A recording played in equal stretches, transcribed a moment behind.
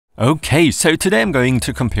Okay, so today I'm going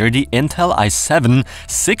to compare the Intel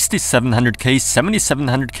i7-8700K,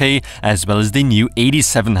 7700K, as well as the new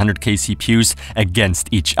 8700K CPUs against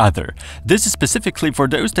each other. This is specifically for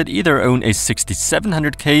those that either own a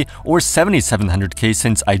 6700K or 7700K,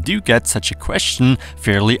 since I do get such a question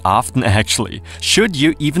fairly often actually. Should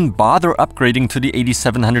you even bother upgrading to the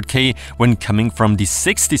 8700K when coming from the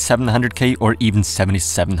 6700K or even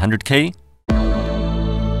 7700K?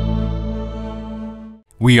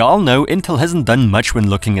 We all know Intel hasn't done much when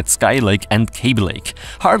looking at Skylake and Kaby Lake.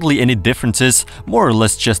 Hardly any differences, more or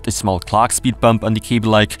less just a small clock speed bump on the Kaby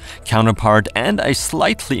Lake counterpart and a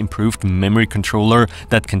slightly improved memory controller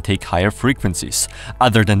that can take higher frequencies.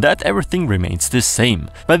 Other than that, everything remains the same.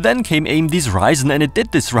 But then came AMD's Ryzen and it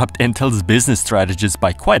did disrupt Intel's business strategies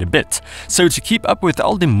by quite a bit. So to keep up with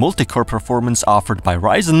all the multi-core performance offered by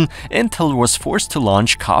Ryzen, Intel was forced to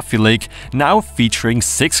launch Coffee Lake, now featuring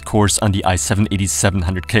 6 cores on the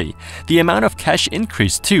i7-8700K. The amount of cache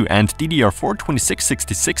increased too, and DDR4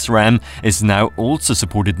 2666 RAM is now also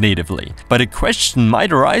supported natively. But a question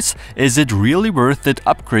might arise, is it really worth it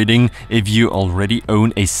upgrading if you already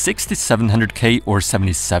own a 6700K or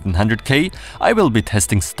 7700K? I will be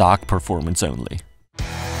testing stock performance only.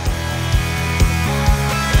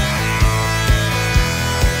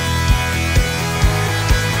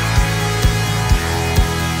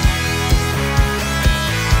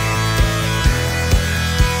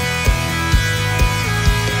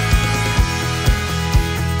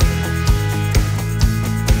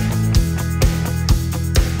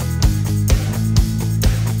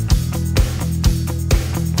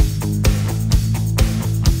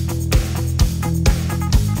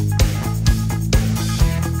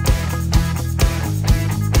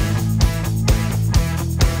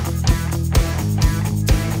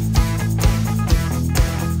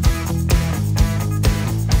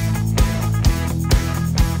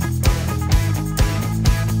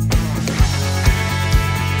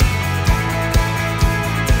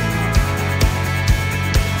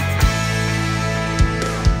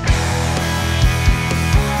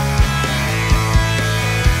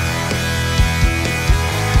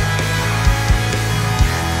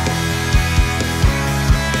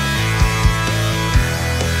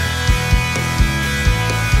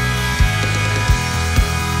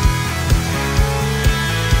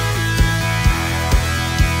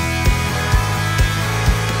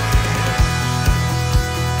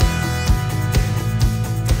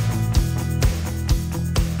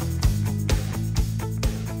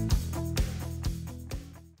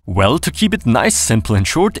 Well, to keep it nice, simple and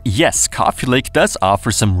short, yes, Coffee Lake does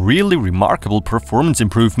offer some really remarkable performance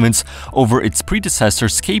improvements over its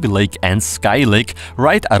predecessors Kaby Lake and Skylake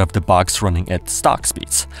right out of the box running at stock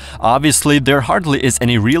speeds. Obviously, there hardly is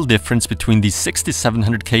any real difference between the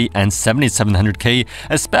 6700K and 7700K,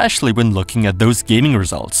 especially when looking at those gaming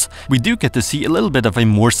results. We do get to see a little bit of a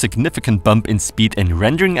more significant bump in speed and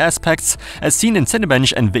rendering aspects, as seen in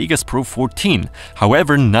CineBENCH and Vegas Pro 14,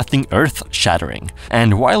 however nothing earth-shattering.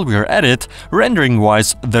 And while we are at it,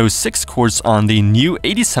 rendering-wise, those 6 cores on the new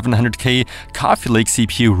 8700K Coffee Lake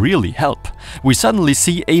CPU really help. We suddenly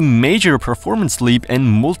see a major performance leap in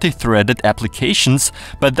multi-threaded applications,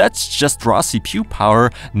 but that's just raw CPU power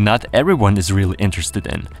not everyone is really interested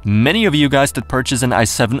in. Many of you guys that purchase an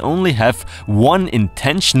i7 only have one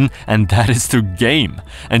intention, and that is to game.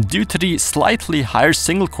 And due to the slightly higher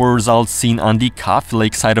single-core results seen on the Coffee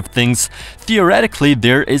Lake side of things, theoretically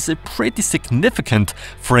there is a pretty significant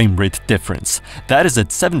frame rate difference. That is at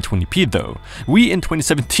 720p though. We in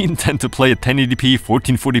 2017 tend to play at 1080p,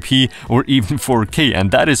 1440p or even 4K, and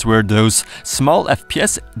that is where those small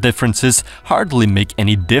FPS differences hardly make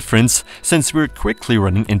any difference, since we're quickly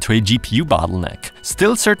running into a GPU bottleneck.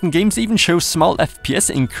 Still, certain games even show small FPS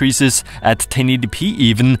increases at 1080p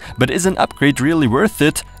even, but is an upgrade really worth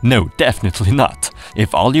it? No, definitely not.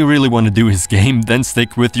 If all you really want to do is game, then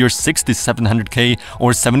stick with your 6700K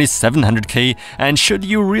or 7700K, and should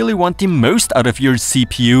you really want the most out of your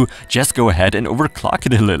CPU, just go ahead and overclock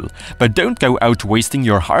it a little. But don't go out wasting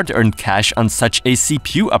your hard-earned cash on such a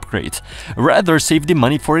CPU upgrade. Rather, save the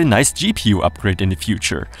money for a nice GPU upgrade in the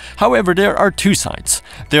future. However, there are two sides.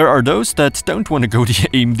 There are those that don't want to go the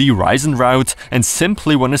AMD Ryzen route and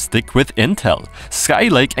simply want to stick with Intel.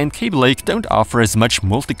 Skylake and Kaby Lake don't offer as much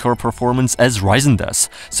multi multi-core performance as Ryzen does.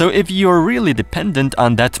 So if you're really dependent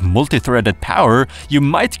on that multi-threaded power, you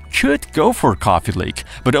could go for Coffee Lake,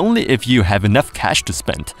 but only if you have enough cash to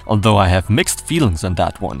spend, although I have mixed feelings on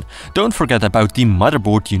that one. Don't forget about the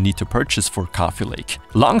motherboard you need to purchase for Coffee Lake.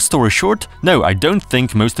 Long story short, no, I don't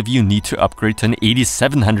think most of you need to upgrade to an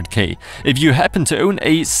 8700K. If you happen to own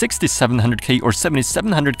a 6700K or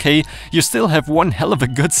 7700K, you still have one hell of a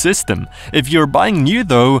good system. If you're buying new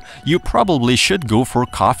though, you probably should go for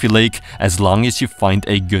Coffee Lake as long as you find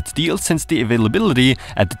a good deal, since the availability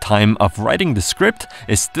at the time of writing the script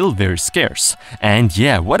is still very scarce. And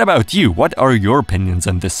yeah, what about you? What are your opinions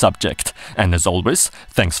on this subject? And as always,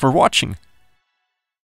 thanks for watching.